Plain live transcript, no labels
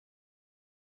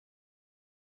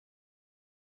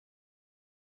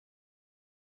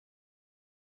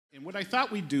And what I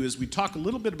thought we'd do is we'd talk a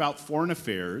little bit about foreign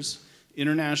affairs,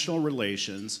 international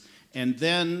relations, and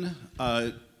then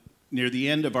near the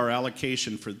end of our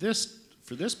allocation for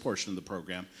this portion of the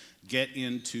program, get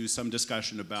into some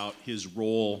discussion about his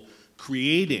role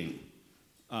creating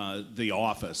the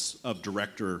office of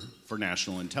Director for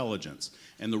National Intelligence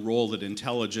and the role that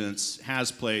intelligence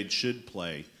has played, should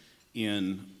play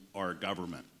in our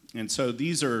government. And so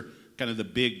these are kind of the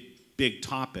big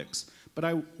topics. But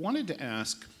I wanted to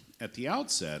ask at the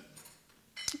outset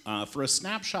for a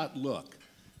snapshot look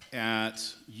at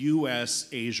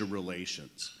U.S.-Asia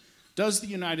relations. Does the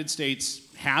United States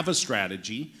have a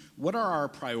strategy? What are our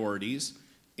priorities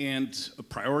and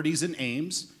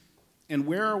aims? And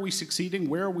where are we succeeding?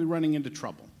 Where are we running into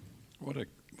trouble? What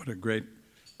a great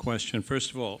question.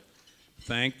 First of all,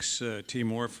 thanks,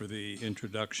 Timur, for the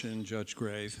introduction. Judge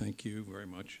Gray, thank you very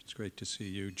much. It's great to see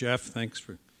you. Jeff, thanks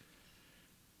for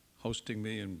hosting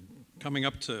me and coming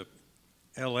up to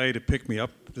LA to pick me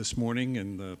up this morning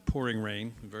in the pouring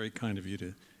rain. Very kind of you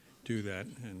to do that.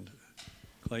 And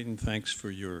Clayton, thanks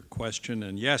for your question.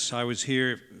 And yes, I was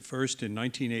here first in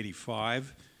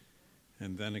 1985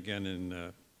 and then again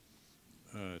in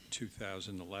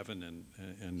 2011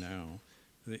 and now.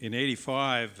 In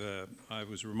 '85, I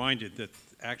was reminded that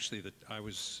actually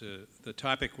the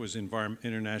topic was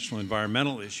international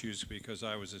environmental issues because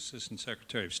I was Assistant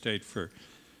Secretary of State for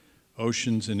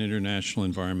Oceans and International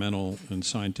Environmental and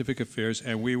Scientific Affairs,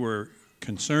 and we were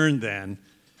concerned then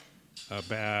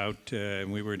about, and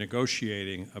we were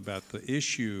negotiating about the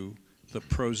issue, the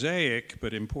prosaic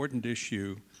but important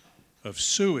issue of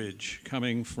sewage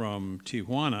coming from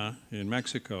Tijuana in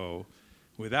Mexico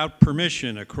without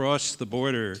permission across the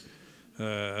border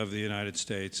of the United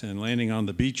States and landing on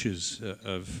the beaches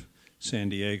of San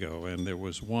Diego. And there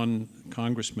was one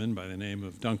congressman by the name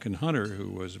of Duncan Hunter who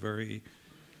was very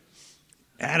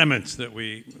adamant that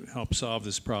we help solve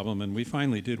this problem, and we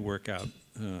finally did work out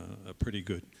a pretty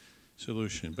good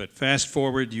solution. But fast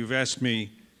forward, you've asked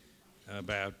me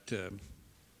about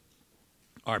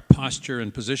our posture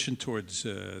and position towards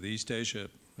the East Asia,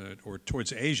 or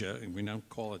towards Asia, and we don't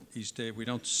call it East Asia, we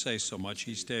don't say so much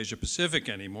East Asia Pacific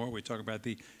anymore, we talk about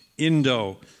the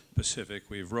Indo-Pacific.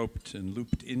 We've roped and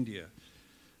looped India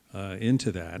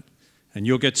into that. And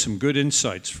you'll get some good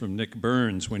insights from Nick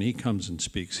Burns when he comes and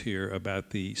speaks here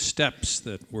about the steps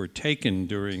that were taken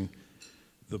during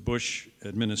the Bush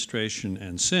administration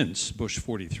and since Bush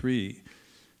 43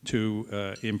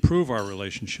 to improve our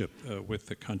relationship with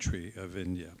the country of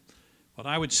India. But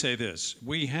I would say this,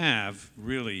 we have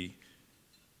really,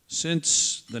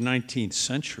 since the 19th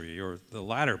century, or the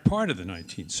latter part of the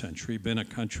 19th century, been a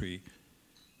country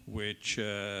which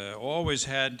always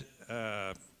had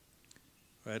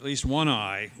at least one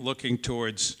eye looking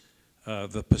towards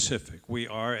the Pacific. We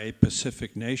are a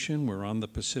Pacific nation, we're on the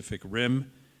Pacific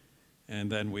Rim,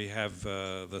 and then we have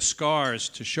the scars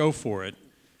to show for it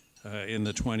in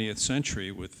the 20th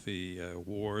century with the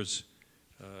wars,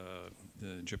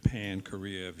 Japan,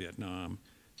 Korea, Vietnam,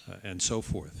 and so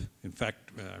forth. In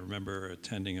fact, I remember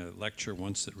attending a lecture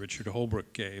once that Richard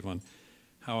Holbrooke gave on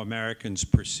how Americans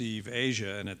perceive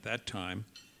Asia, and at that time,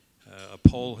 a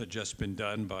poll had just been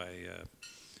done by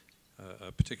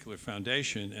a particular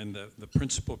foundation, and the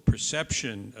principal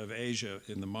perception of Asia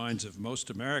in the minds of most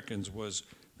Americans was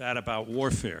that about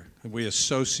warfare. And we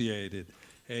associated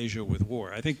Asia with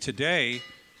war. I think today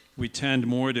we tend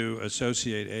more to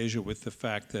associate Asia with the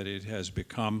fact that it has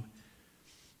become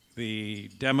the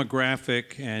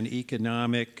demographic and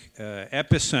economic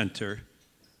epicenter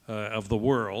of the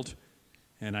world,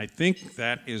 and I think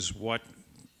that is what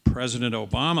President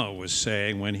Obama was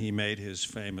saying when he made his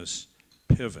famous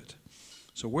pivot.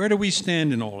 So where do we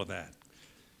stand in all of that?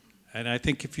 And I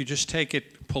think if you just take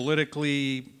it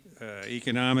politically,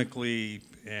 economically,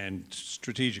 and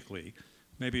strategically,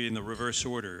 maybe in the reverse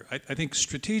order, I think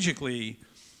strategically,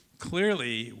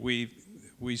 clearly,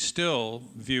 we still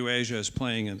view Asia as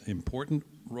playing an important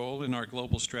role in our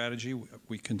global strategy.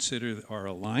 We consider our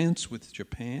alliance with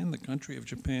Japan, the country of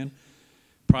Japan,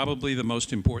 probably the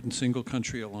most important single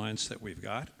country alliance that we've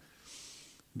got.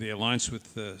 The alliance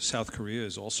with South Korea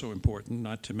is also important,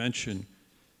 not to mention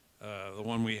the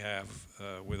one we have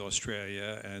with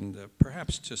Australia and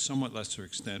perhaps to somewhat lesser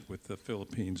extent with the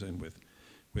Philippines and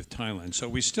with Thailand. So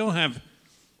we still have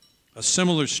a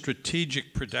similar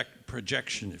strategic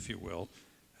projection, if you will,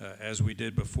 as we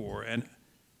did before. And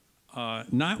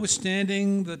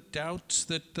notwithstanding the doubts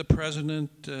that the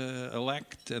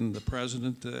president-elect and the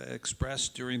president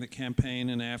expressed during the campaign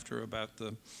and after about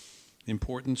the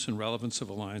importance and relevance of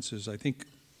alliances, I think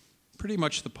pretty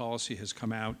much the policy has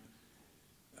come out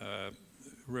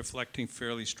reflecting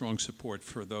fairly strong support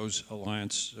for those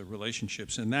alliance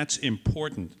relationships. And that's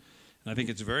important. And I think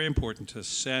it's very important to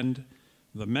send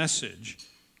the message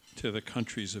to the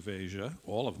countries of Asia,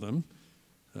 all of them,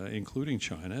 including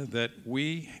China, that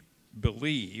we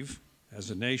believe as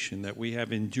a nation that we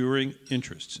have enduring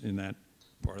interests in that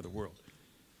part of the world.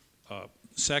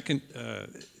 Second,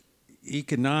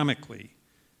 economically,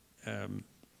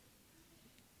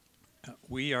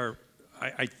 we are,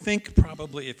 I think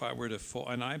probably if I were to fall,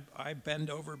 and I bend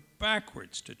over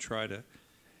backwards to try to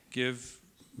give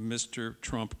Mr.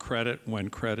 Trump credit when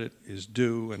credit is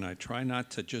due, and I try not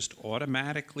to just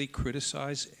automatically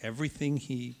criticize everything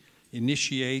he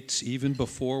initiates even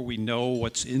before we know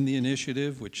what's in the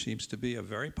initiative, which seems to be a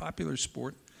very popular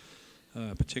sport,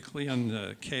 particularly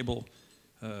on cable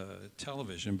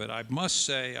television. But I must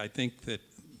say, I think that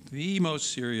the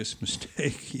most serious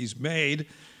mistake he's made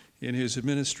in his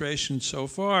administration so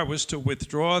far was to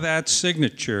withdraw that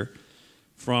signature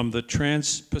from the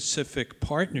Trans-Pacific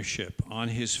Partnership on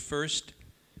his first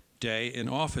day in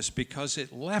office, because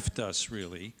it left us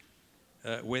really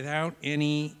without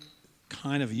any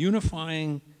kind of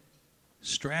unifying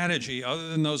strategy other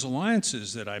than those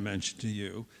alliances that I mentioned to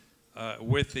you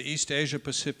with the East Asia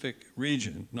Pacific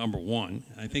region, number one.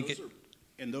 I think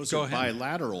those are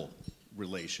bilateral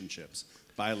relationships,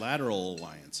 bilateral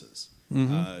alliances.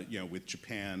 You know, with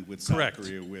Japan, with South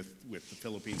Korea, with the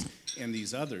Philippines, and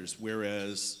these others,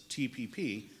 whereas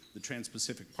TPP, the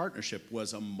Trans-Pacific Partnership,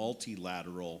 was a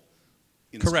multilateral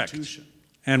institution. Correct.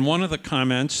 And one of the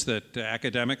comments that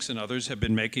academics and others have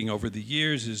been making over the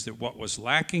years is that what was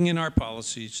lacking in our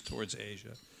policies towards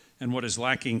Asia, and what is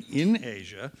lacking in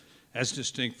Asia, as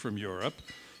distinct from Europe,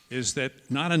 is that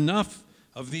not enough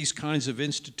of these kinds of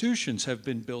institutions have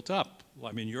been built up.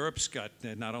 I mean, Europe's got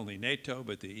not only NATO,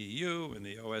 but the EU and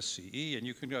the OSCE, and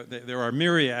you can go, there are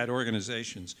myriad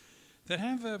organizations that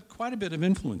have quite a bit of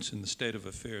influence in the state of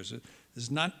affairs. There's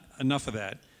not enough of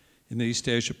that in the East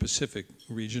Asia Pacific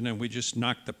region, and we just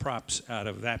knocked the props out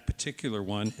of that particular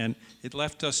one, and it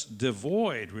left us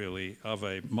devoid, really, of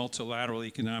a multilateral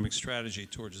economic strategy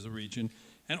towards the region,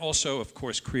 and also, of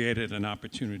course, created an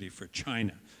opportunity for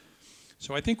China.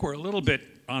 So I think we're a little bit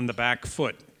on the back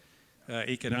foot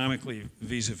economically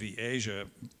vis-a-vis Asia,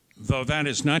 though that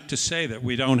is not to say that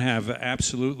we don't have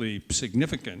absolutely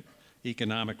significant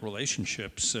economic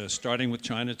relationships, starting with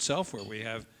China itself, where we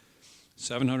have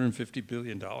 $750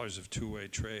 billion of two-way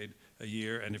trade a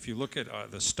year. And if you look at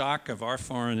the stock of our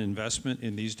foreign investment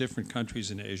in these different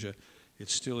countries in Asia,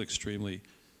 it's still extremely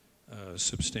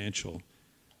substantial.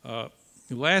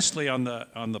 Lastly, on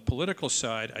the political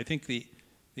side, I think the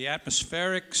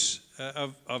atmospherics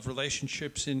of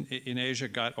relationships in Asia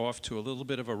got off to a little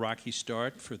bit of a rocky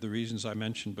start for the reasons I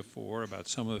mentioned before about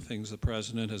some of the things the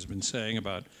President has been saying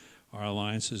about our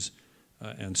alliances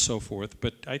and so forth.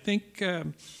 But I think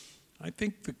the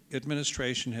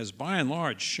administration has, by and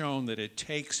large, shown that it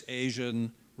takes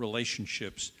Asian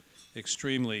relationships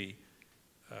extremely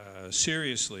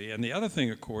seriously. And the other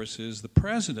thing, of course, is the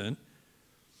President,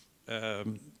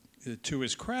 to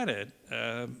his credit,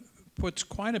 puts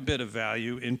quite a bit of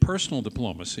value in personal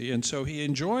diplomacy, and so he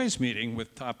enjoys meeting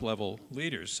with top-level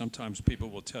leaders. Sometimes people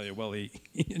will tell you, well, he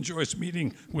enjoys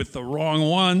meeting with the wrong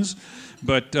ones,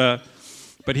 but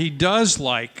he does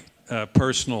like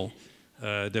personal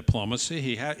diplomacy.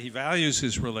 He values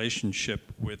his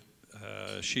relationship with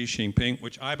Xi Jinping,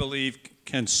 which I believe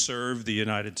can serve the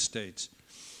United States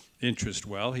interest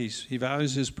well. He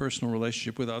values his personal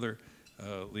relationship with other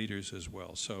leaders as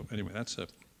well. So anyway, that's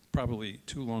probably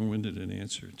too long-winded an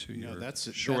answer to your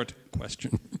short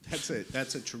question.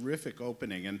 That's a terrific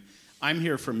opening, and I'm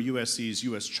here from USC's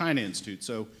U.S.-China Institute,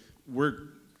 so we're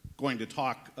going to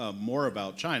talk more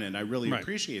about China, and I really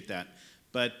appreciate that.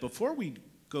 But before we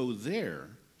go there,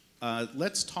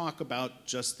 let's talk about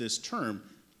just this term,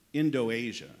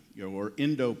 Indo-Asia, or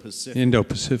Indo-Pacific.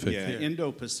 Indo-Pacific. Yeah,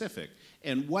 Indo-Pacific,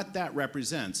 and what that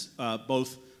represents,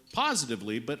 both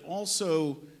positively, but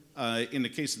also in the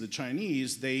case of the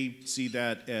Chinese, they see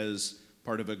that as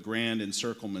part of a grand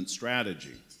encirclement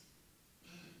strategy.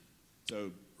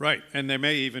 So, right, and there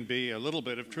may even be a little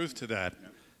bit of truth to that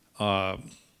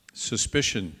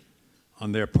suspicion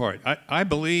on their part. I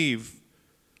believe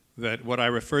that what I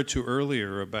referred to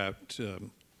earlier about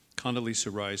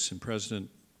Condoleezza Rice and President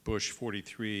Bush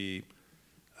 43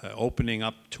 opening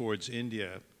up towards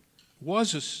India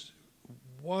was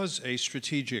a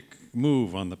strategic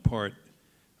move on the part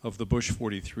of the Bush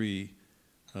 43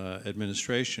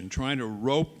 administration, trying to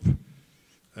rope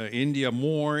India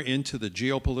more into the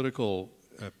geopolitical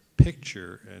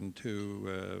picture and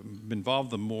to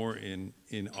involve them more in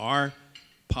our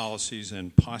policies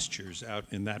and postures out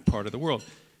in that part of the world.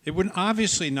 It would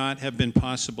obviously not have been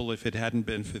possible if it hadn't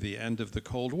been for the end of the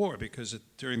Cold War, because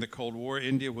during the Cold War,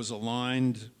 India was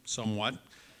aligned somewhat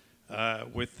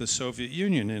with the Soviet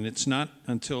Union, and it's not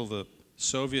until the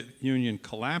Soviet Union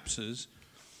collapses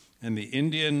and the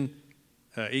Indian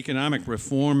economic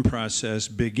reform process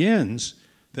begins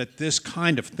that this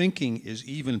kind of thinking is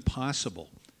even possible.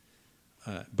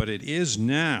 But it is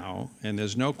now, and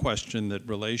there's no question that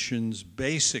relations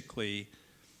basically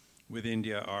with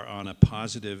India are on a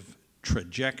positive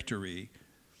trajectory.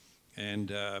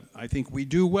 And I think we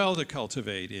do well to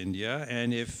cultivate India.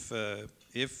 And if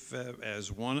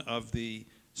as one of the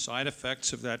side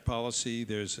effects of that policy,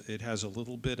 it has a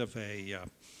little bit of a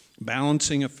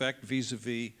balancing effect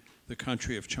vis-a-vis the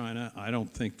country of China, I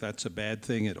don't think that's a bad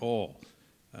thing at all.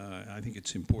 I think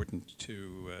it's important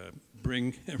to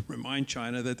remind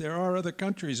China that there are other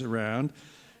countries around,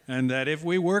 and that if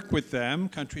we work with them,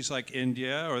 countries like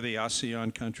India or the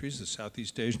ASEAN countries, the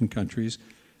Southeast Asian countries,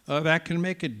 that can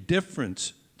make a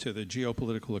difference to the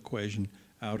geopolitical equation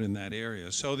out in that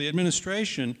area. So the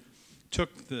administration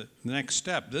took the next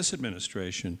step, this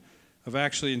administration, of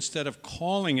actually, instead of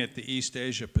calling it the East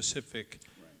Asia Pacific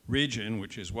region,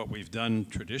 which is what we've done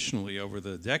traditionally over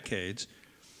the decades,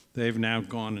 they've now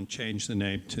gone and changed the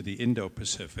name to the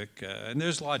Indo-Pacific, and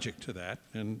there's logic to that,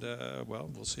 and well,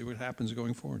 we'll see what happens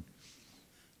going forward.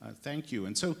 Thank you.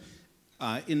 And so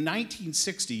in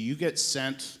 1960, you get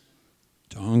sent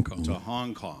to Hong Kong. To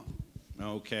Hong Kong.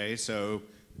 Okay, so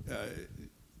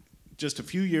just a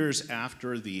few years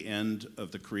after the end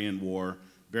of the Korean War,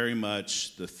 very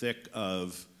much the thick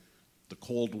of the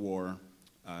Cold War,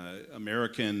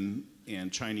 American and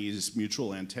Chinese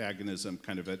mutual antagonism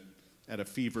kind of at a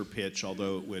fever pitch,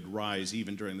 although it would rise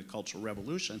even during the Cultural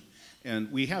Revolution.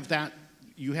 And we have that,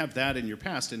 you have that in your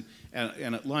past. And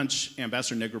at lunch,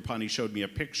 Ambassador Negroponte showed me a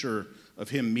picture of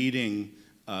him meeting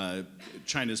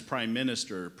China's Prime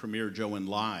Minister, Premier Zhou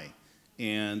Enlai.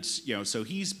 And so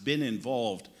he's been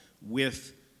involved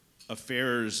with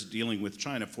affairs dealing with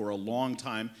China for a long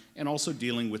time, and also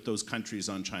dealing with those countries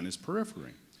on China's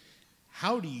periphery.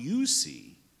 How do you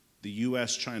see the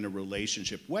U.S.-China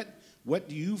relationship? What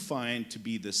do you find to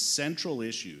be the central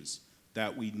issues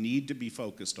that we need to be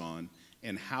focused on,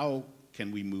 and how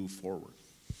can we move forward?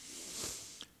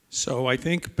 So I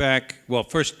think well,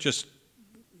 first just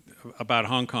about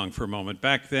Hong Kong for a moment.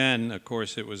 Back then, of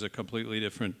course, it was a completely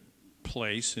different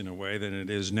place in a way than it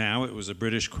is now. It was a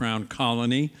British Crown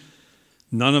colony.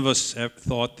 None of us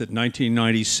thought that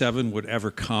 1997 would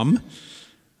ever come.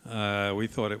 We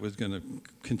thought it was going to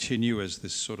continue as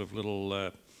this sort of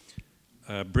little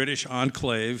British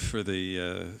enclave for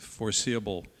the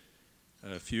foreseeable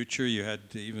future. You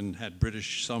even had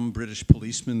some British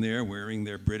policemen there wearing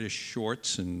their British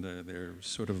shorts and their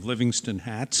sort of Livingston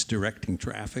hats directing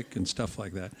traffic and stuff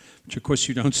like that, which of course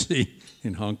you don't see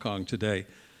in Hong Kong today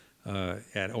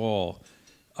at all.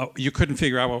 You couldn't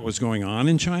figure out what was going on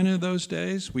in China those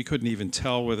days. We couldn't even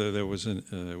tell whether there was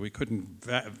we couldn't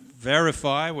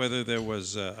verify whether there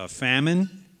was a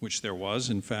famine, which there was,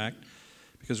 in fact,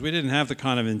 because we didn't have the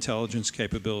kind of intelligence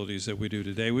capabilities that we do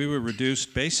today. We were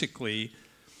reduced basically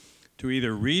to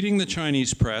either reading the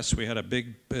Chinese press. We had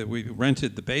we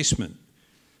rented the basement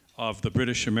of the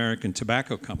British American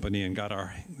Tobacco Company and got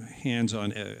our hands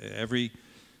on every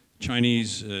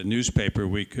Chinese newspaper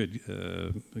we could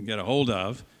get a hold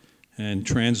of and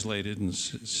translate it and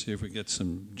see if we get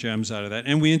some gems out of that.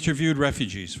 And we interviewed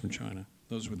refugees from China.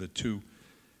 Those were the two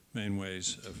main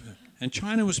ways and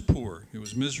China was poor. It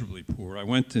was miserably poor. I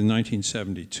went in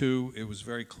 1972. It was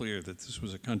very clear that this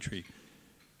was a country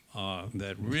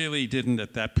that really didn't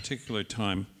at that particular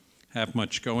time have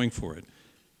much going for it.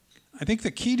 I think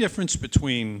the key difference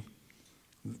between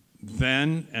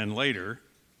then and later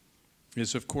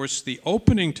is, of course, the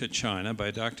opening to China by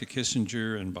Dr.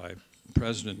 Kissinger and by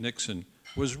President Nixon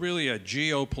was really a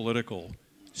geopolitical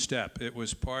step. It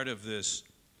was part of this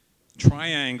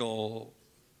triangle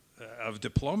of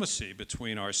diplomacy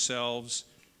between ourselves,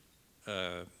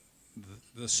 the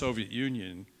Soviet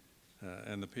Union,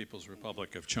 and the People's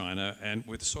Republic of China, and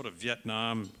with sort of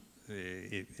Vietnam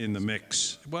in the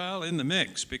mix. Well, in the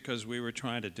mix, because we were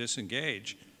trying to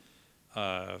disengage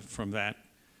from that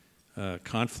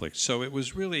conflict. So it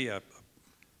was really a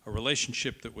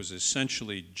relationship that was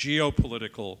essentially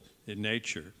geopolitical in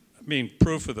nature. I mean,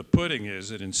 proof of the pudding is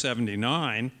that in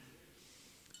 '79,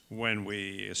 when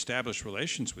we established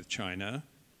relations with China,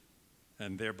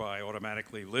 and thereby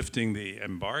automatically lifting the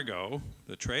embargo,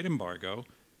 the trade embargo,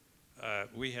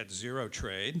 we had zero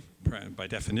trade, by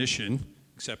definition,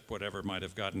 except whatever might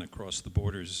have gotten across the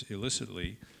borders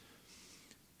illicitly.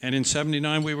 And in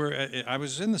 '79, I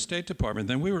was in the State Department.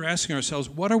 Then we were asking ourselves,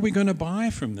 what are we going to buy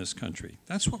from this country?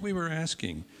 That's what we were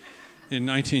asking in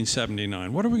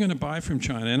 1979. What are we going to buy from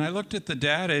China? And I looked at the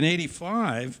data in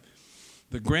 '85.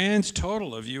 The grand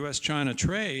total of U.S.-China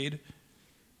trade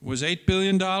was $8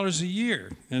 billion a year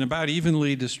and about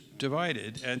evenly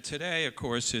divided. And today, of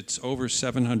course, it's over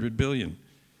 $700 billion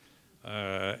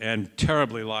and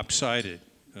terribly lopsided,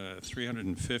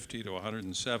 350 to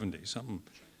 170, something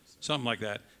like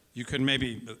that. You can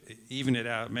maybe even it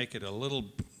out, make it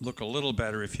look a little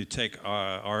better if you take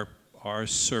our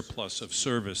surplus of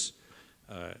service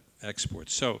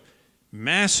exports. So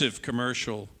massive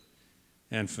commercial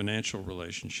and financial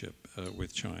relationship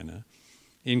with China.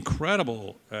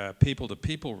 Incredible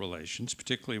people-to-people relations,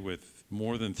 particularly with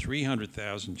more than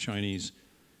 300,000 Chinese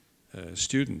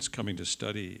students coming to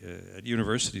study at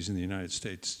universities in the United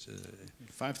States.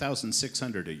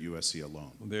 5,600 at USC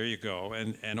alone. There you go,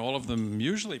 and all of them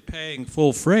usually paying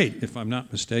full freight, if I'm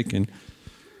not mistaken,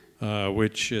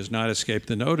 which has not escaped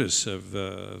the notice of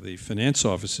the finance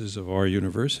offices of our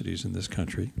universities in this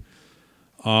country.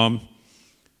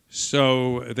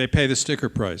 So they pay the sticker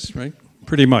price, right?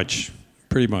 Pretty much.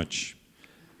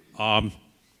 And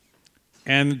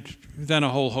then a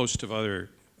whole host of other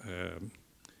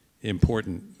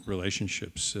important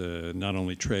relationships, not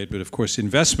only trade, but of course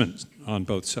investment on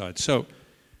both sides. So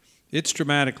it's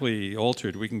dramatically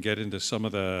altered. We can get into some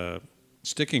of the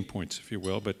sticking points, if you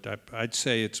will, but I'd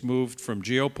say it's moved from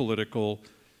geopolitical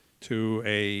to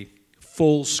a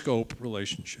full scope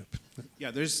relationship.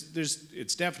 Yeah,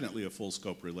 it's definitely a full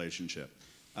scope relationship.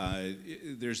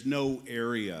 There's no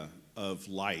area of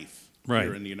life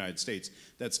here in the United States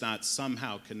that's not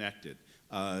somehow connected.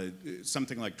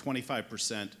 Something like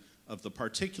 25% of the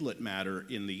particulate matter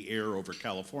in the air over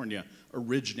California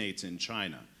originates in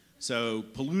China. So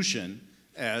pollution,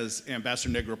 as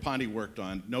Ambassador Negroponte worked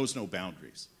on, knows no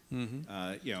boundaries.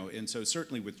 And so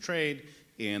certainly with trade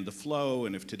and the flow,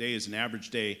 and if today is an average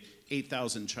day,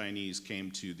 8,000 Chinese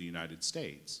came to the United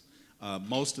States,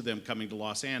 most of them coming to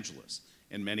Los Angeles,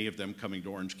 and many of them coming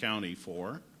to Orange County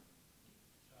for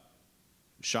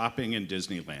shopping and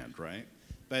Disneyland, right?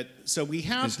 But so we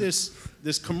have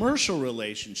this commercial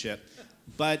relationship,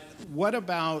 but what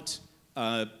about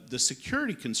the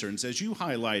security concerns? As you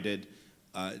highlighted,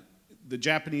 the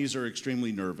Japanese are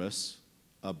extremely nervous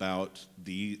about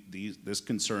this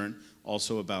concern,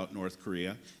 also about North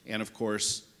Korea, and of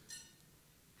course,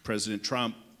 President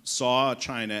Trump saw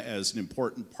China as an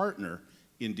important partner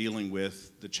in dealing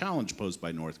with the challenge posed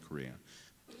by North Korea.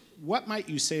 What might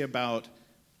you say about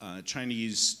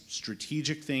Chinese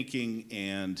strategic thinking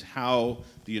and how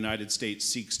the United States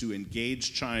seeks to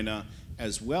engage China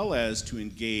as well as to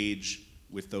engage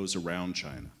with those around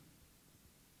China?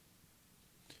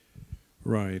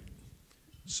 Right.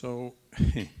 So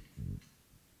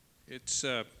it's,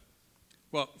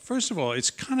 well, first of all, it's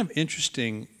kind of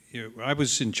interesting. I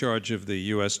was in charge of the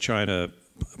U.S.-China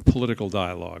political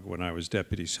dialogue when I was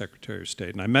Deputy Secretary of State,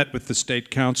 and I met with the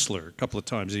state counselor a couple of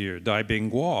times a year, Dai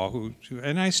Bing Guo,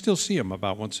 and I still see him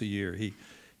about once a year.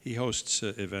 He hosts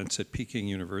events at Peking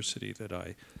University that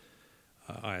I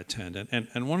attend,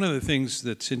 and one of the things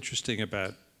that's interesting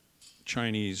about the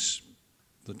Chinese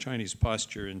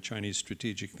posture and Chinese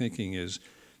strategic thinking is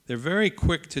they're very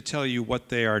quick to tell you what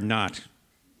they are not.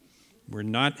 We're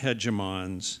not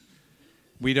hegemons.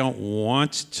 We don't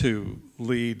want to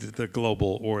lead the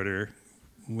global order.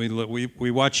 We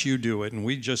watch you do it, and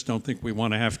we just don't think we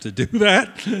want to have to do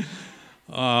that.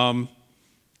 And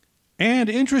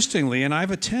interestingly, and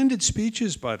I've attended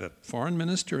speeches by the foreign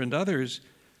minister and others,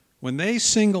 when they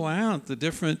single out the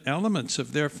different elements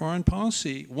of their foreign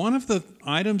policy, one of the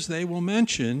items they will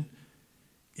mention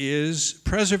is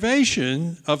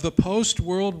preservation of the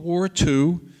post-World War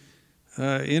II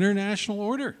international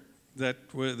order, that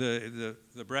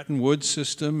the Bretton Woods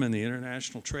system and the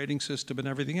international trading system and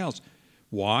everything else.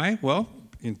 Why? Well,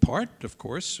 in part, of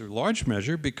course, or large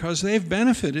measure, because they've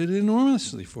benefited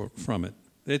enormously from it.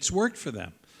 It's worked for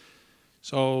them.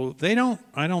 So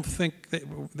I don't think,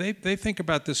 they think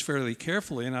about this fairly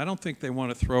carefully, and I don't think they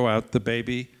want to throw out the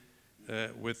baby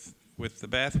with the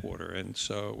bathwater. And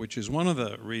so, which is one of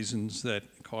the reasons that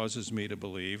causes me to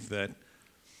believe that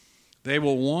they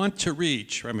will want to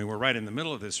reach, I mean, we're right in the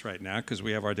middle of this right now because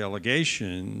we have our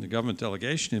delegation, the government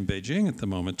delegation in Beijing at the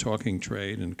moment, talking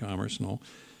trade and commerce and all.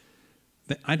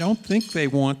 I don't think they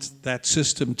want that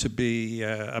system to be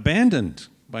abandoned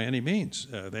by any means.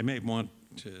 They may want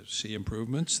to see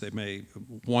improvements. They may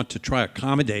want to try to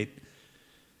accommodate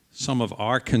some of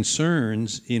our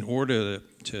concerns in order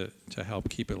to help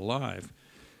keep it alive.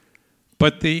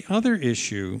 But the other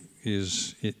issue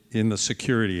is in the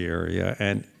security area,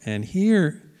 and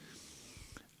here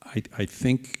I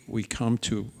think we come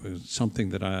to something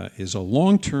that is a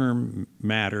long-term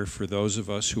matter for those of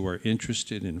us who are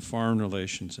interested in foreign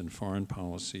relations and foreign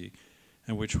policy,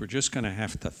 and which we're just going to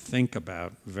have to think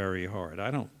about very hard.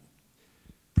 I don't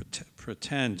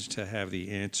pretend to have the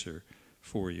answer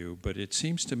for you, but it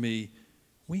seems to me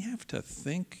we have to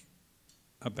think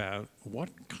about what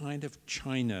kind of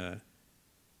China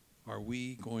are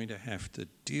we going to have to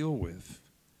deal with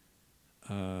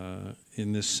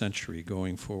in this century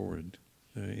going forward,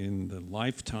 in the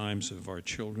lifetimes of our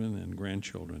children and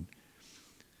grandchildren.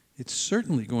 It's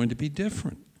certainly going to be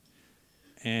different.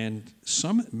 And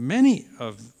many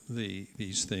of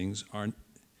these things are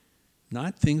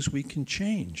not things we can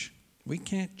change. We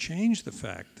can't change the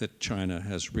fact that China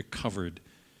has recovered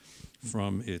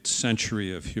from its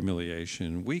century of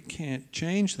humiliation. We can't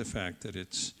change the fact that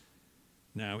it's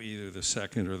now either the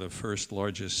second or the first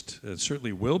largest, it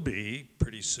certainly will be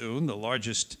pretty soon, the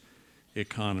largest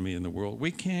economy in the world.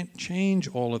 We can't change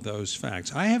all of those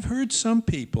facts. I have heard some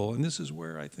people, and this is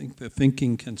where I think the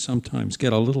thinking can sometimes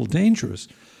get a little dangerous,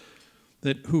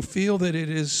 who feel that it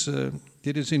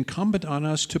is incumbent on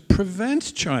us to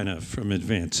prevent China from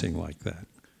advancing like that.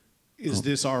 Is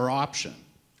this our option?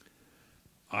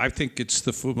 I think it's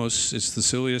the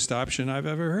silliest option I've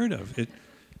ever heard of.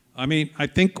 I mean, I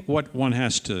think what one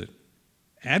has to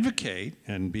advocate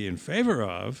and be in favor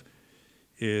of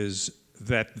is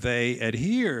that they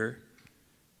adhere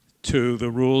to the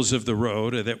rules of the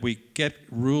road, or that we get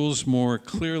rules more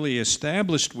clearly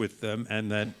established with them and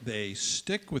that they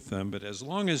stick with them. But as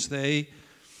long as they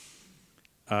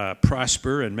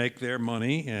prosper and make their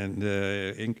money and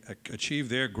achieve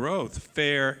their growth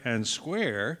fair and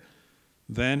square,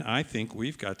 then I think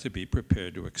we've got to be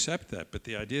prepared to accept that. But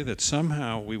the idea that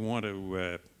somehow we want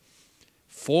to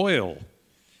foil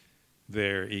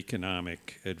their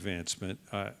economic advancement,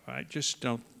 I just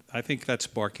don't, I think that's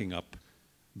barking up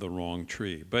the wrong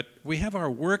tree. But we have our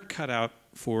work cut out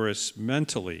for us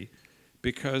mentally,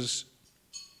 because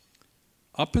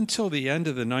up until the end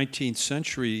of the 19th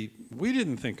century, we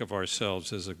didn't think of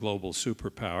ourselves as a global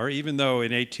superpower, even though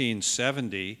in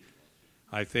 1870,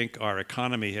 I think our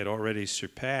economy had already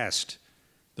surpassed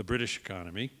the British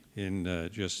economy in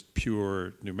just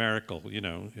pure numerical,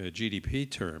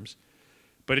 GDP terms.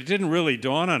 But it didn't really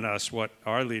dawn on us what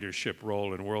our leadership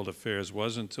role in world affairs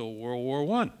was until World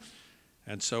War I.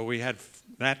 And so we had,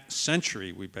 that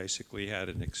century, we basically had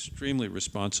an extremely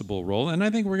responsible role, and I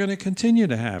think we're going to continue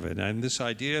to have it. And this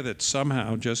idea that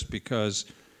somehow, just because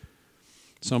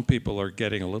some people are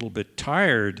getting a little bit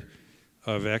tired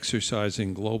of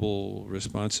exercising global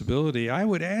responsibility, I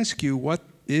would ask you, what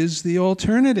is the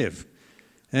alternative?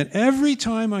 And every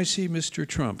time I see Mr.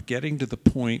 Trump getting to the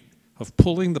point of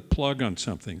pulling the plug on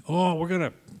something, oh, we're going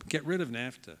to get rid of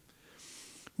NAFTA.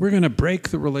 We're going to break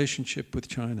the relationship with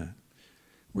China.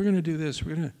 We're going to do this.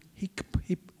 We're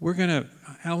going to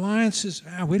alliances.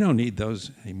 We don't need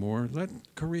those anymore. Let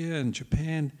Korea and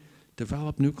Japan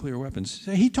develop nuclear weapons.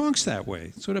 He talks that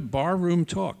way, sort of barroom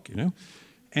talk,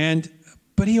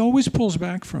 but he always pulls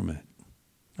back from it.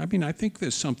 I mean, I think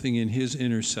there's something in his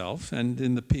inner self and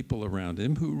in the people around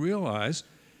him who realize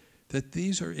that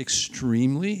these are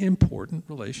extremely important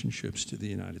relationships to the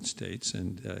United States,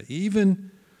 and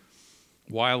even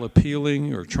while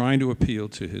appealing or trying to appeal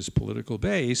to his political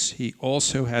base, he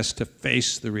also has to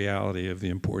face the reality of the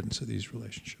importance of these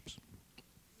relationships.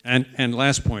 And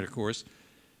last point, of course,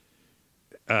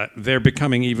 they're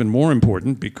becoming even more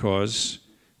important because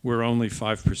we're only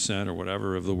 5% or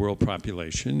whatever of the world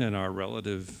population, and our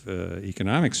relative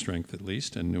economic strength, at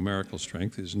least, and numerical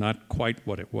strength is not quite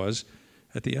what it was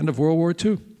at the end of World War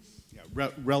II. Yeah,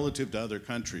 relative to other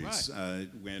countries, right.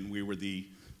 When we were the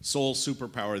sole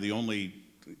superpower, the only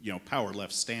power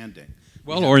left standing.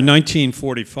 Well, or in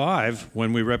 1945,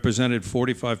 when we represented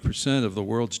 45% of the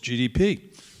world's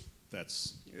GDP.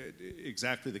 That's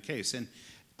exactly the case. And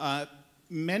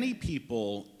many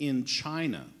people in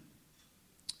China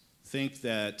think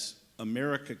that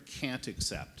America can't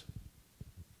accept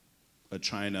a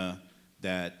China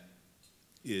that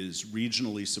is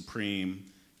regionally supreme,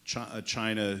 a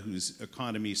China whose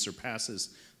economy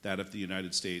surpasses that of the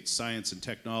United States, science and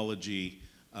technology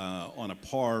on a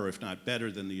par, if not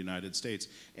better, than the United States.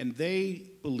 And they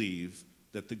believe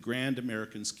that the grand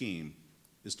American scheme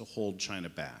is to hold China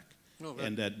back.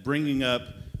 And that bringing up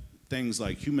things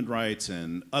like human rights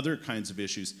and other kinds of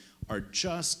issues are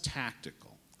just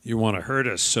tactical. You want to hurt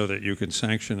us so that you can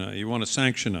sanction us. You want to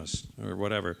sanction us or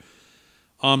whatever.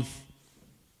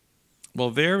 Well,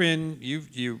 therein,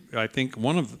 I think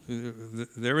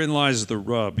therein lies the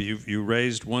rub. You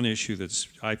raised one issue that's,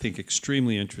 I think,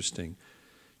 extremely interesting.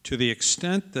 To the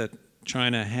extent that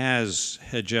China has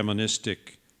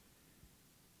hegemonistic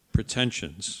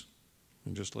pretensions,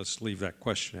 and just let's leave that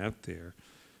question out there,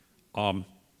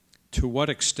 to what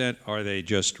extent are they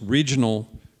just regional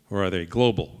or are they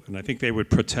global? And I think they would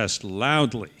protest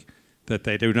loudly that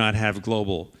they do not have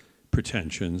global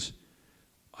pretensions.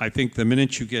 I think the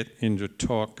minute you get into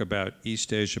talk about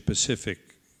East Asia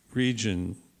Pacific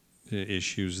region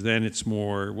issues, then it's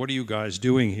more, what are you guys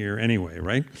doing here anyway,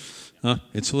 right?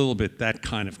 It's a little bit that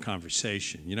kind of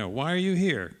conversation. You know, why are you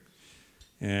here?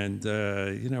 And,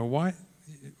 you know, why?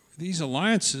 These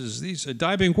alliances,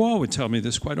 Dai Bingguo would tell me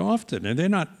this quite often, and they're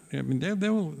not, I mean,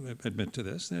 they'll admit to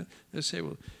this. They say,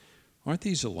 well, aren't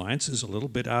these alliances a little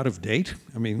bit out of date?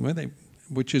 I mean,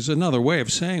 which is another way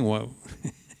of saying, well,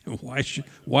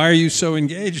 why are you so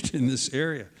engaged in this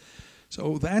area?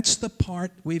 So that's the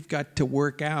part we've got to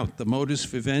work out, the modus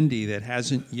vivendi that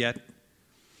hasn't yet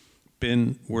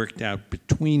been worked out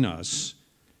between us.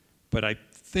 But I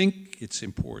think it's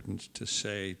important to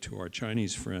say to our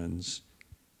Chinese friends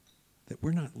that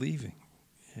we're not leaving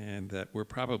and that we're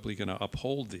probably going to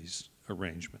uphold these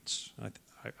arrangements.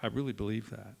 I really believe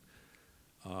that.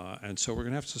 And so we're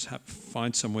going to have to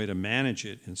find some way to manage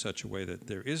it in such a way that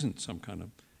there isn't some kind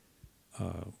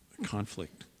of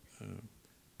conflict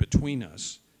between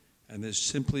us. And there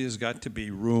simply has got to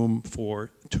be room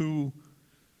for two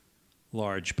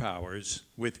large powers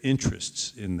with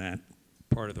interests in that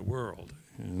part of the world.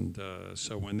 And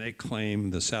so when they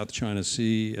claim the South China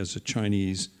Sea as a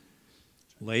Chinese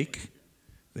lake,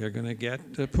 they're going to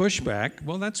get pushback.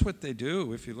 Well, that's what they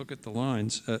do. If you look at the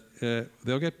lines,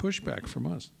 they'll get pushback from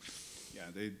us. Yeah,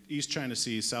 the East China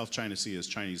Sea, South China Sea as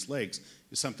Chinese lakes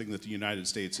is something that the United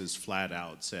States has flat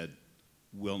out said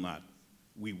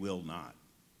we will not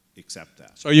accept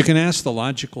that. So you can ask the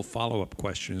logical follow-up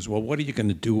question is, well, what are you going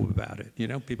to do about it? You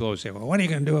know, people always say, well, what are you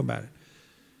going to do about it?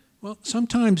 Well,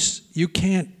 sometimes you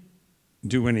can't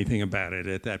do anything about it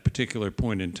at that particular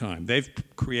point in time. They've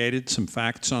created some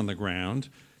facts on the ground.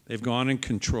 They've gone and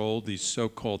controlled these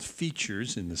so-called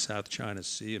features in the South China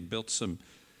Sea and built some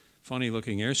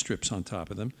funny-looking airstrips on top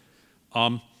of them.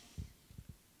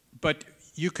 But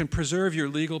you can preserve your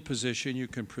legal position, you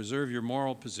can preserve your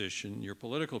moral position, your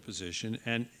political position,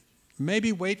 and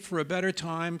maybe wait for a better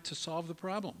time to solve the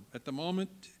problem. At the moment,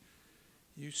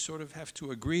 you sort of have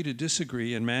to agree to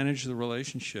disagree and manage the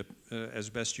relationship as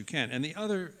best you can. And the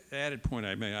other added point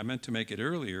I meant to make it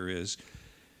earlier is,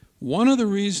 one of the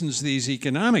reasons these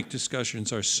economic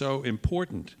discussions are so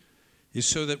important is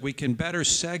so that we can better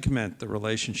segment the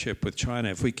relationship with China.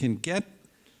 If we can get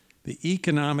the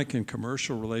economic and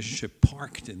commercial relationship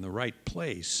parked in the right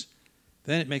place,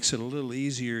 then it makes it a little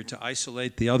easier to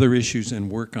isolate the other issues and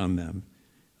work on them.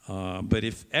 But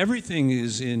if everything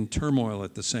is in turmoil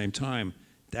at the same time,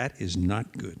 that is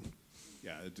not good.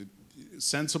 Yeah,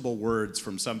 sensible words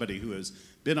from somebody who has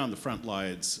been on the front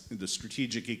lines in the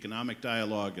strategic economic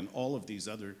dialogue and all of these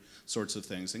other sorts of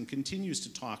things and continues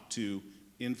to talk to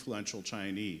influential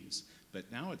Chinese.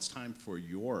 But now it's time for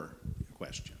your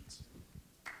questions.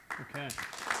 Okay.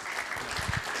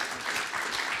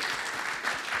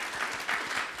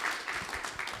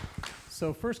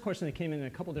 So first question that came in a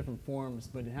couple different forms,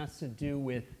 but it has to do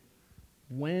with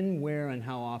when, where, and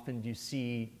how often do you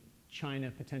see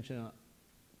China potentially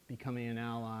becoming an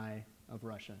ally of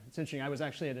Russia? It's interesting. I was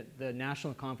actually at the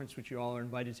national conference, which you all are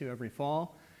invited to every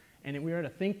fall, and we were at a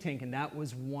think tank, and that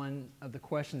was one of the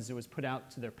questions that was put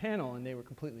out to their panel, and they were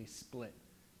completely split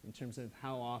in terms of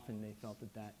how often they felt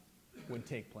that that would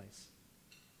take place.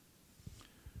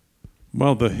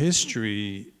 Well, the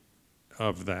history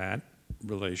of that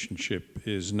relationship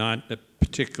is not a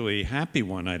particularly happy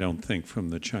one, I don't think, from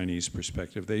the Chinese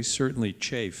perspective. They certainly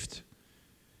chafed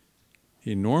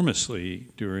enormously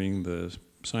during the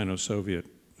Sino-Soviet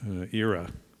era,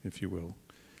 if you will.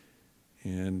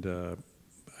 And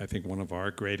I think one of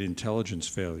our great intelligence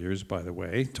failures, by the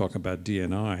way, talk about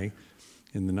DNI,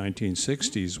 in the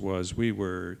 1960s was we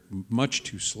were much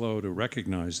too slow to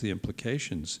recognize the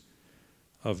implications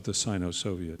of the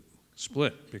Sino-Soviet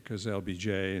split, because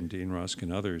LBJ and Dean Rusk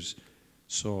and others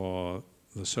saw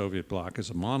the Soviet bloc as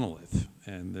a monolith,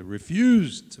 and they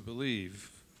refused to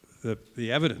believe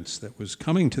the evidence that was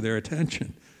coming to their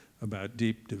attention about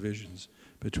deep divisions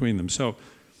between them. So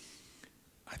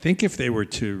I think if they were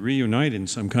to reunite in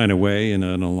some kind of way in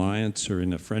an alliance or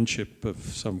in a friendship of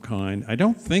some kind, I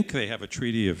don't think they have a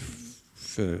treaty of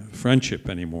friendship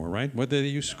anymore, right? What they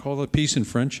used to call it, peace and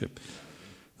friendship.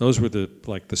 Those were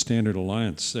like the standard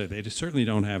alliance. They certainly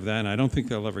don't have that, and I don't think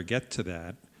they'll ever get to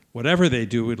that. whatever they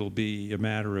do, it'll be a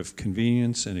matter of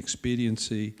convenience and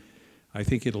expediency. I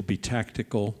think it'll be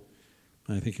tactical.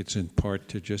 I think it's in part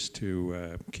to just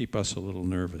to keep us a little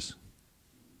nervous.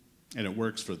 And it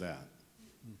works for that.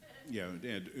 You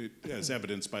know, as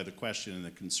evidenced by the question and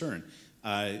the concern.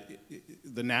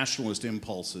 The nationalist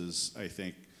impulses, I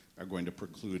think, are going to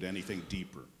preclude anything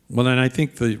deeper. Well, then I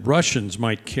think the Russians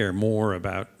might care more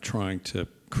about trying to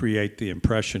create the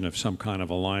impression of some kind of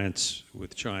alliance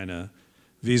with China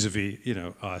vis-a-vis, you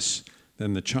know, us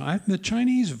than the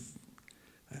Chinese.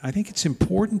 I think it's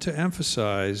important to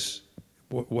emphasize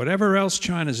whatever else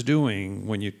China's doing,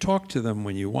 when you talk to them,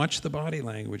 when you watch the body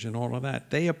language and all of that,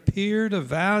 they appear to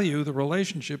value the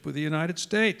relationship with the United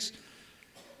States.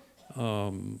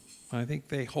 I think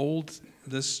they hold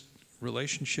this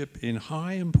relationship in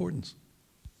high importance.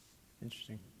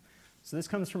 Interesting. So this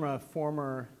comes from a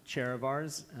former chair of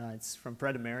ours. It's from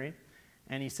Fred and Mary.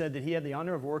 And he said that he had the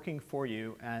honor of working for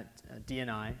you at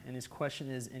DNI. And his question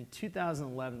is, in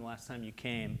 2011, the last time you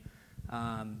came,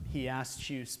 he asked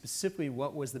you specifically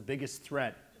what was the biggest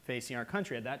threat facing our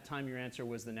country. At that time, your answer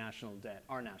was the national debt,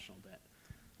 our national debt.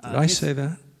 Did I say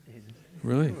that?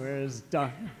 Really? Where's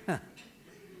Doc?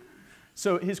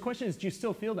 So his question is, do you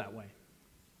still feel that way?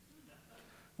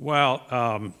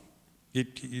 Well,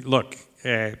 look,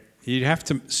 you'd have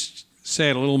to say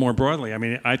it a little more broadly. I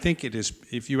mean, I think it is,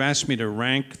 if you ask me to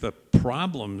rank the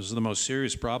problems, the most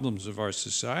serious problems of our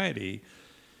society,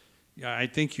 I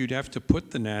think you'd have to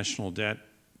put the national debt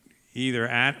either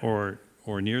at or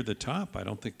near the top. I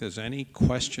don't think there's any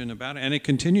question about it. And it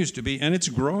continues to be, and it's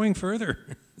growing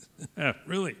further,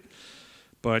 really.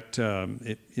 But,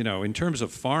 you know, in terms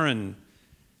of foreign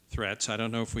threats, I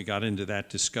don't know if we got into that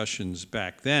discussions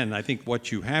back then. I think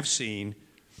what you have seen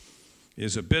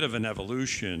is a bit of an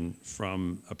evolution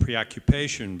from a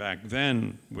preoccupation back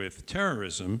then with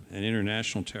terrorism and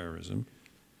international terrorism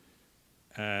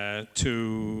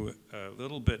to a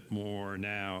little bit more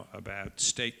now about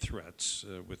state threats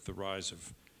with the rise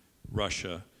of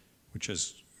Russia, which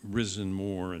has risen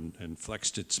more and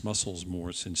flexed its muscles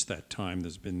more since that time.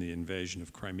 There's been the invasion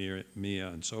of Crimea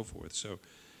and so forth. So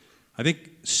I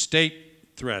think state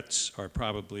threats are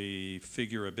probably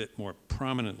figure a bit more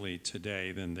prominently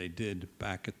today than they did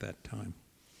back at that time.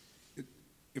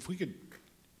 If we could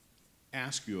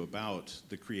ask you about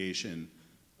the creation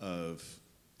of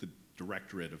the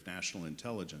Directorate of National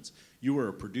Intelligence. You were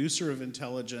a producer of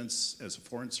intelligence as a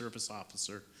Foreign Service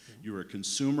officer. You were a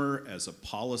consumer as a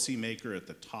policymaker at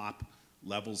the top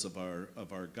levels of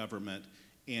our government.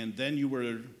 And then you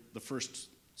were the first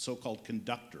so-called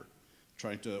conductor,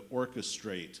 trying to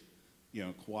orchestrate, you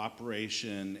know,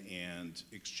 cooperation and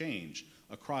exchange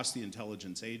across the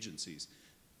intelligence agencies.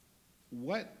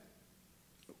 Why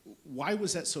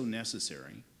was that so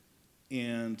necessary?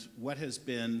 And what has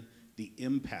been the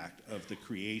impact of the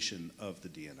creation of the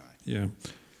DNI? Yeah.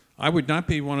 I would not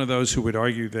be one of those who would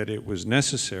argue that it was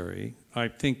necessary. I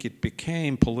think it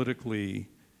became politically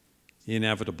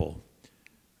inevitable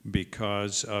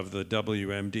because of the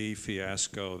WMD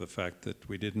fiasco, the fact that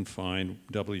we didn't find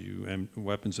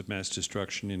weapons of mass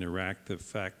destruction in Iraq, the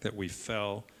fact that we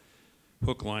fell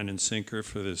hook, line, and sinker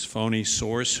for this phony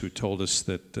source who told us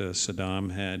that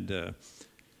Saddam had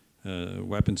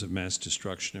weapons of mass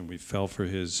destruction, and we fell for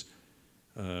his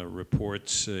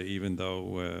reports, even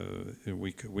though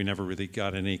we never really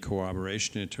got any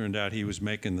corroboration. It turned out he was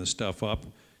making the stuff up.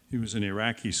 He was an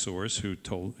Iraqi source who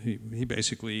he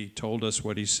basically told us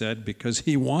what he said because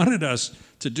he wanted us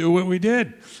to do what we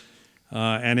did.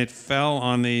 And it fell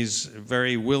on these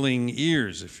very willing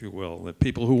ears, if you will, the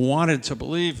people who wanted to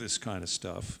believe this kind of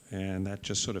stuff. And that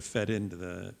just sort of fed into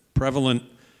the prevalent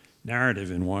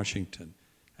narrative in Washington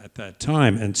at that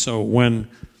time. And so when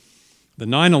the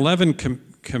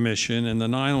 9/11 Commission and the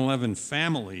 9/11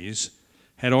 families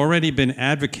had already been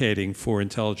advocating for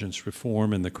intelligence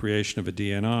reform and the creation of a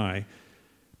DNI,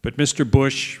 but Mr.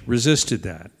 Bush resisted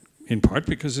that, in part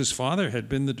because his father had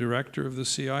been the director of the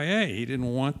CIA. He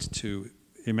didn't want to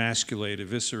emasculate,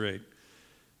 eviscerate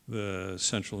the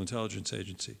Central Intelligence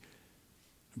Agency.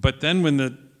 But then when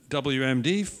the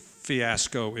WMD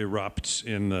fiasco erupts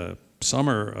in the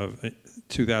summer of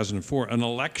 2004, an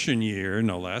election year,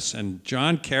 no less, and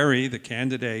John Kerry, the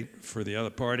candidate for the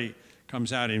other party,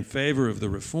 comes out in favor of the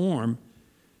reform,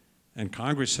 and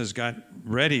Congress has got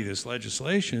ready this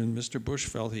legislation, Mr. Bush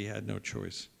felt he had no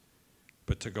choice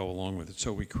but to go along with it.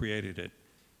 So we created it.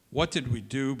 What did we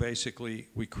do? Basically,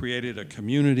 we created a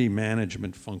community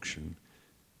management function,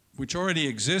 which already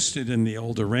existed in the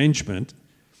old arrangement.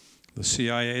 The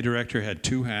CIA director had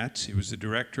two hats. He was the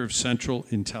director of Central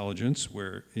Intelligence,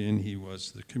 wherein he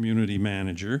was the community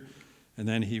manager, and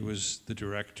then he was the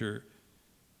director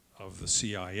of the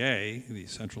CIA, the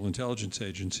Central Intelligence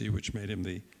Agency, which made him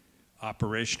the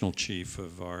operational chief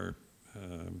of our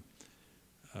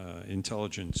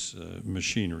intelligence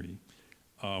machinery.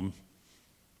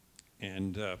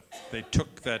 They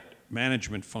took that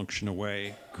management function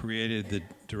away, created the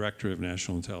Director of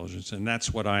National Intelligence, and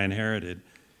that's what I inherited.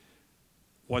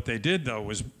 What they did, though,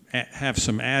 was have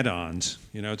some add-ons.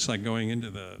 You know, it's like going into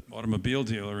the automobile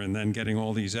dealer and then getting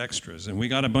all these extras. And we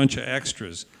got a bunch of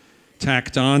extras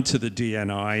tacked on to the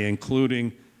DNI,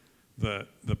 including the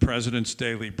President's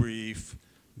Daily Brief,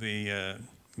 the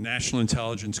National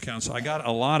Intelligence Council. I got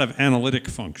a lot of analytic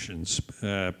functions,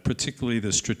 particularly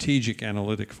the strategic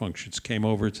analytic functions came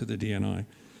over to the DNI,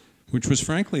 which was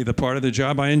frankly the part of the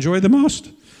job I enjoyed the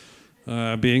most,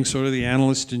 being sort of the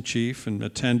analyst in chief and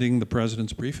attending the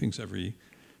president's briefings every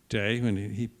day.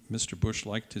 When Mr. Bush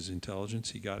liked his intelligence,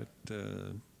 he got it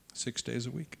 6 days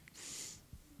a week.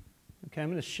 Okay, I'm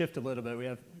going to shift a little bit. We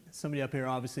have somebody up here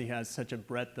obviously has such a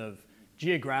breadth of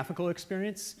geographical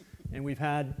experience, and we've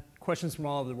had questions from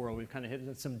all over the world. We've kind of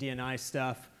hit some DNI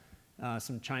stuff,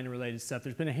 some China-related stuff.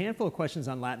 There's been a handful of questions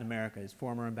on Latin America. His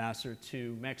former ambassador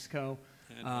to Mexico.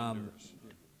 And Honduras.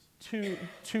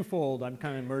 Twofold. I'm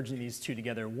kind of merging these two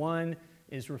together. One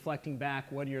is reflecting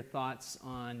back, what are your thoughts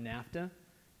on NAFTA?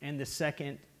 And the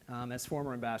second, as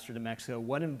former ambassador to Mexico,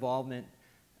 what involvement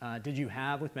did you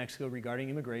have with Mexico regarding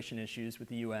immigration issues with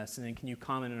the U.S.? And then can you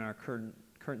comment on our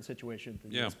current situation at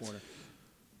the U.S. border?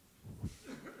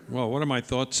 Well, what are my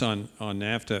thoughts on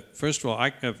NAFTA? First of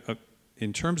all,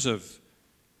 in terms of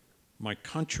my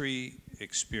country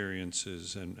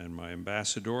experiences and my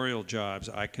ambassadorial jobs,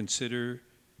 I consider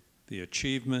the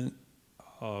achievement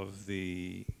of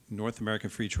the North American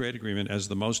Free Trade Agreement as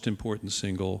the most important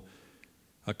single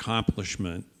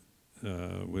accomplishment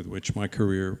with which my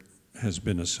career has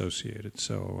been associated.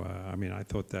 So, I mean, I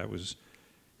thought that was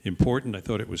important. I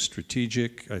thought it was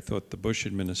strategic. I thought the Bush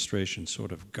administration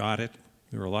sort of got it.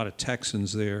 There were a lot of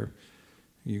Texans there.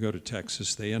 You go to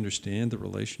Texas, they understand the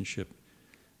relationship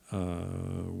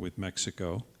with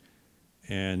Mexico.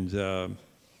 And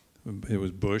it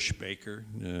was Bush, Baker,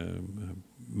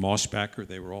 Mossbacher,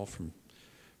 they were all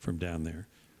from down there.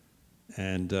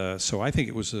 And so I think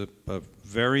it was a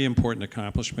very important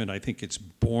accomplishment. I think it's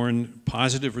borne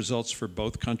positive results for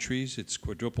both countries. It's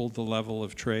quadrupled the level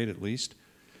of trade, at least,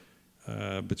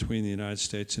 between the United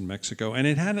States and Mexico. And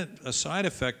it had a side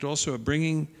effect also of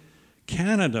bringing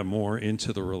Canada more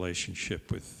into the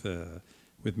relationship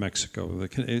with Mexico.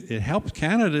 It helped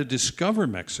Canada discover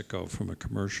Mexico from a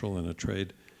commercial and a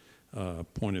trade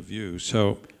point of view.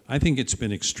 So I think it's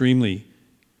been extremely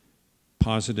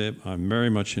positive. I'm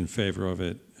very much in favor of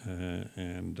it,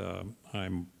 and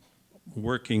I'm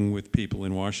working with people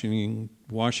in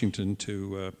Washington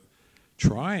to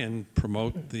try and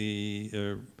promote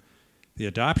the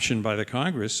adoption by the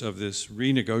Congress of this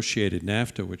renegotiated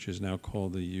NAFTA, which is now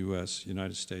called the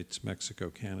United States, Mexico,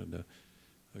 Canada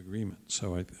agreement.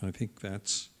 So I think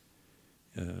that's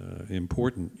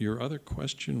important. Your other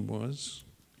question was?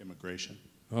 Immigration.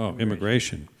 Oh,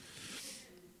 immigration.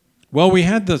 Well, we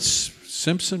had the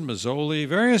Simpson, Mazzoli,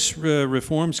 various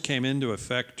reforms came into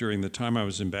effect during the time I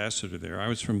was ambassador there. I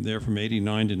was there from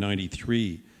 '89 to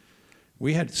 '93.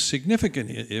 We had significant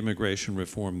immigration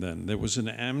reform then. There was an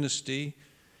amnesty.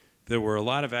 There were a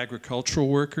lot of agricultural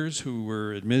workers who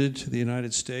were admitted to the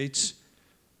United States.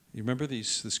 You remember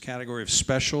this category of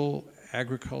special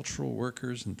agricultural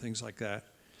workers and things like that?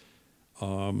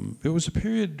 It was a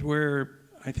period where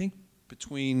I think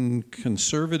between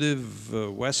conservative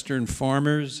Western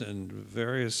farmers and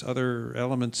various other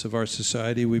elements of our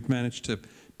society, we've managed to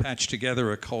patch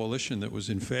together a coalition that was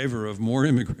in favor of more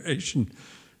immigration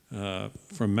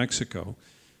from Mexico.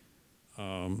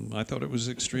 I thought it was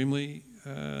extremely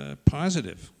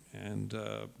positive. And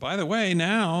by the way,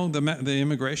 now the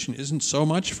immigration isn't so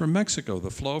much from Mexico. The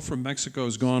flow from Mexico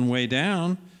has gone way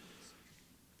down,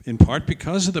 in part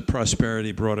because of the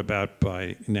prosperity brought about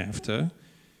by NAFTA.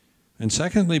 And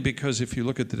secondly, because if you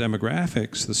look at the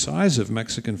demographics, the size of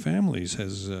Mexican families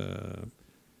has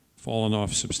fallen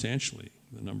off substantially.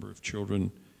 The number of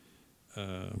children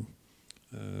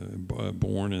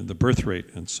born and the birth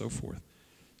rate and so forth.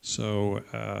 So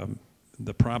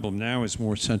the problem now is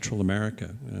more Central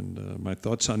America. And my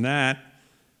thoughts on that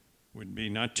would be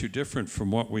not too different from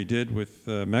what we did with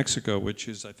Mexico, which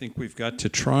is I think we've got to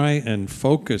try and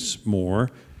focus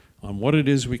more on what it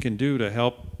is we can do to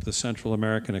help the Central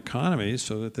American economies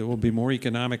so that there will be more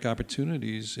economic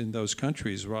opportunities in those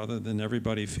countries rather than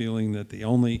everybody feeling that the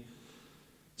only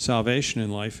salvation in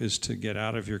life is to get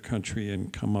out of your country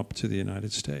and come up to the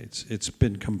United States. It's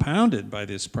been compounded by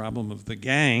this problem of the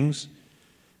gangs,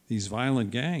 these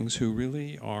violent gangs who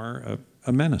really are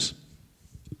a menace.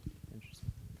 Interesting.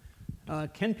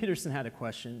 Ken Peterson had a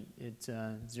question. It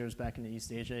zeroes back into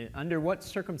East Asia. Under what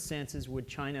circumstances would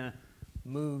China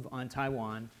move on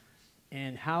Taiwan,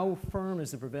 and how firm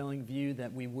is the prevailing view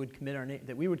that we would commit our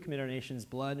nation's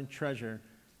blood and treasure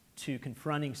to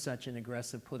confronting such an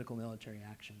aggressive political military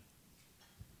action?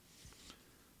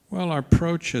 Well, our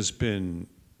approach has been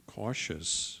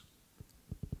cautious,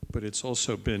 but it's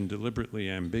also been deliberately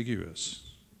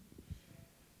ambiguous,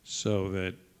 so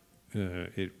that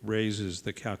it raises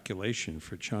the calculation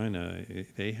for China.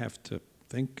 They have to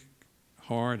think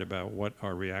hard about what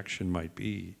our reaction might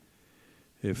be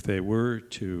if they were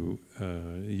to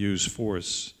use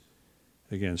force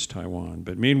against Taiwan.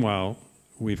 But meanwhile,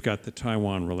 we've got the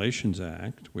Taiwan Relations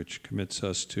Act, which commits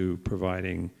us to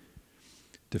providing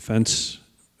defense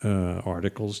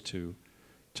articles to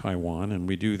Taiwan, and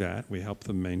we do that. We help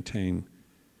them maintain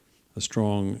a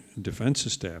strong defense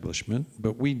establishment,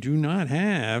 but we do not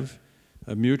have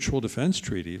a mutual defense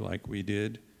treaty like we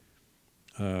did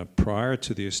prior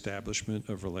to the establishment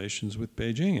of relations with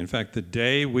Beijing. In fact, the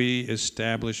day we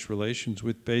established relations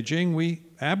with Beijing, we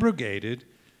abrogated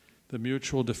the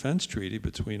mutual defense treaty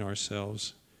between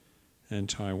ourselves and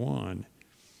Taiwan.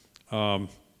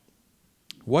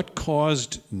 What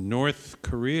caused North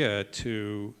Korea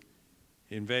to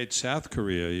invade South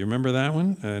Korea? You remember that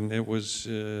one? And it was,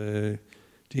 Dean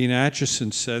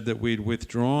Acheson said that we'd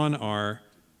withdrawn our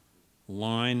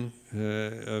line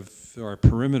of our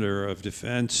perimeter of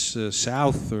defense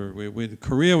south, or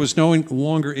Korea was no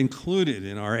longer included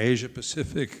in our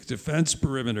Asia-Pacific defense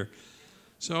perimeter.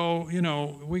 So, you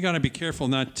know, we got to be careful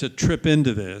not to trip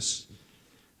into this,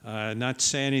 not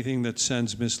say anything that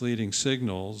sends misleading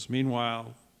signals.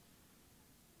 Meanwhile,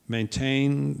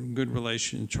 maintain good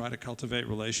relations, try to cultivate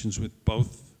relations with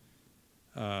both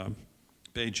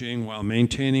Beijing while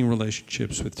maintaining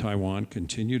relationships with Taiwan,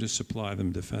 continue to supply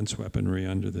them defense weaponry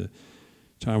under the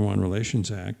Taiwan Relations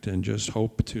Act, and just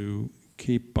hope to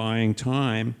keep buying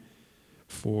time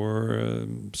for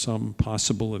some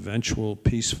possible eventual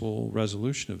peaceful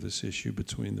resolution of this issue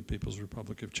between the People's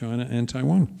Republic of China and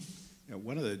Taiwan. Yeah,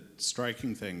 one of the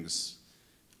striking things,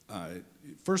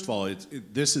 first of all,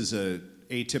 this is an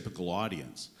atypical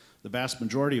audience. The vast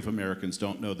majority of Americans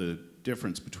don't know the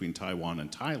difference between Taiwan and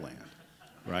Thailand,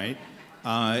 right?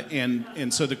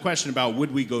 And so the question about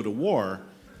would we go to war,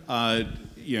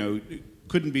 you know,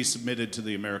 couldn't be submitted to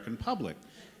the American public.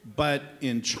 But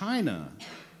in China,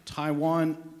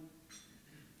 Taiwan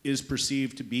is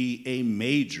perceived to be a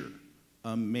major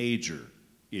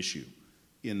issue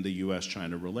in the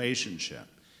U.S.-China relationship.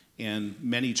 And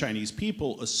many Chinese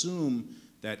people assume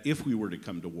that if we were to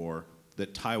come to war,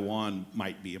 that Taiwan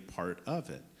might be a part of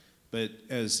it. But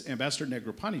as Ambassador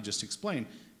Negroponte just explained,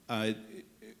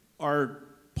 our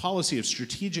policy of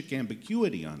strategic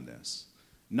ambiguity on this,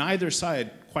 neither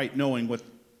side quite knowing what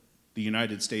the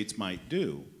United States might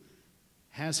do,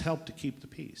 has helped to keep the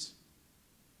peace.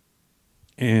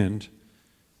 And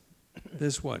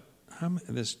there's what?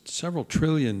 There's several $1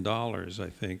 trillion, I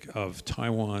think, of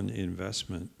Taiwan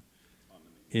investment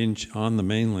on the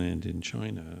mainland in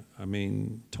China. I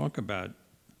mean, talk about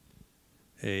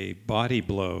a body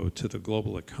blow to the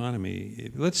global economy.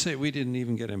 Let's say we didn't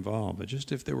even get involved, but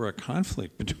just if there were a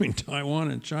conflict between Taiwan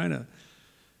and China,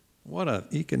 what an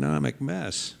economic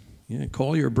mess. Yeah,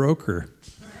 call your broker.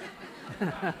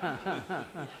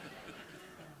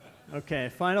 Okay,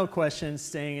 final question,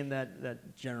 staying in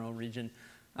that general region.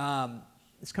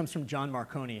 This comes from John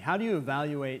Marconi. How do you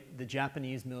evaluate the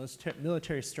Japanese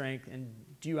military strength, and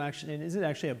is it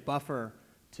actually a buffer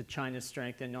to China's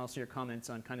strength, and also your comments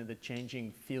on kind of the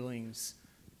changing feelings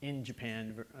in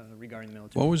Japan regarding the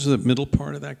military? What was the middle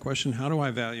part of that question? How do I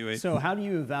evaluate? So how do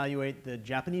you evaluate the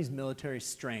Japanese military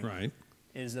strength? Right.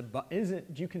 Do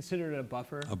you consider it a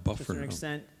buffer? A buffer, to a certain no.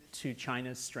 extent to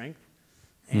China's strength?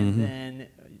 And then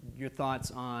your thoughts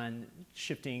on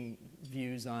shifting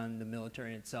views on the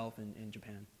military itself in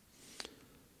Japan?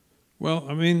 Well,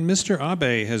 I mean, Mr.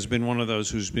 Abe has been one of those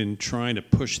who's been trying to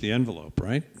push the envelope,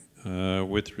 right,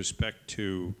 with respect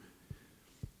to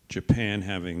Japan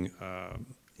having,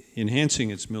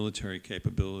 enhancing its military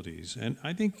capabilities. And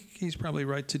I think he's probably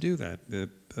right to do that.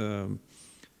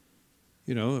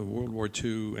 You know, World War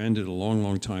II ended a long,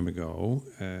 long time ago.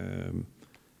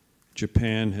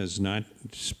 Japan was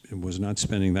not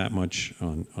spending that much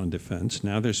on defense.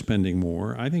 Now they're spending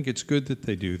more. I think it's good that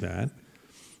they do that.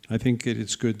 I think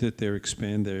it's good that they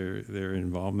expand their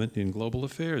involvement in global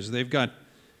affairs. They've got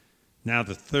now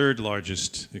the third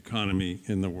largest economy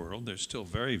in the world. They're still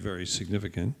very, very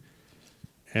significant.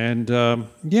 And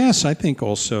yes, I think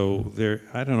also they're,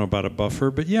 I don't know about a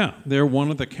buffer, but yeah, they're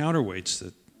one of the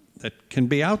counterweights that can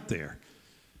be out there.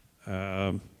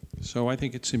 So I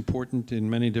think it's important in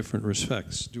many different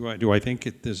respects. Do I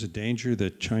think there's a danger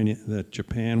that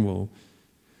Japan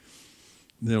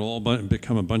they'll all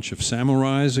become a bunch of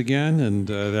samurais again, and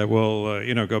that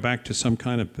will go back to some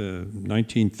kind of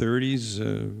 1930s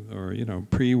or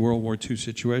pre-World War II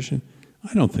situation?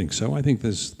 I don't think so. I think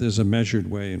there's a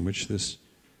measured way in which this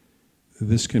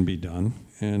can be done,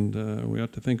 and we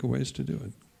ought to think of ways to do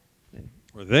it,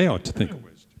 or they ought to think of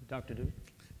ways to do it. Dr. Dewey?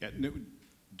 Yeah,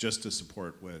 just to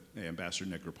support what Ambassador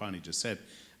Negroponte just said,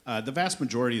 the vast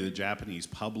majority of the Japanese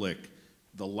public,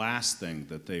 the last thing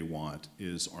that they want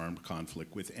is armed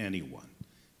conflict with anyone.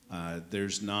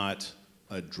 There's not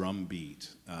a drumbeat,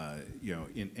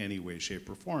 in any way, shape,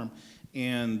 or form.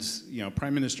 And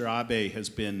Prime Minister Abe has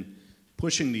been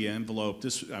pushing the envelope.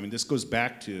 This goes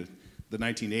back to the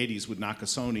 1980s with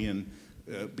Nakasone and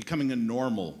becoming a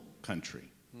normal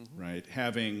country, right?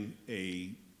 Having a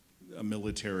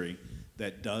military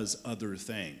that does other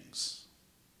things.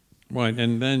 Right,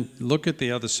 and then look at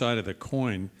the other side of the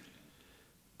coin.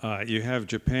 You have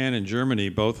Japan and Germany,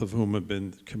 both of whom have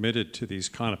been committed to these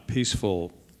kind of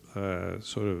peaceful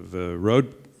roadmap,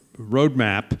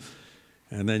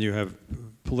 and then you have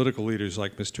political leaders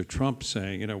like Mr. Trump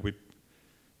saying,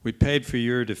 we paid for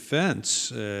your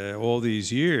defense all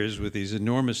these years with these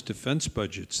enormous defense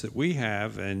budgets that we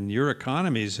have, and your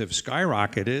economies have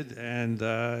skyrocketed,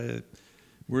 and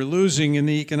we're losing in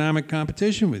the economic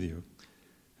competition with you.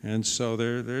 And so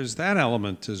there's that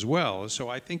element as well. So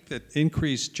I think that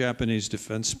increased Japanese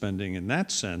defense spending in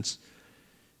that sense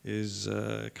is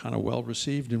kind of well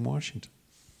received in Washington.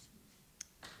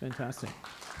 Fantastic.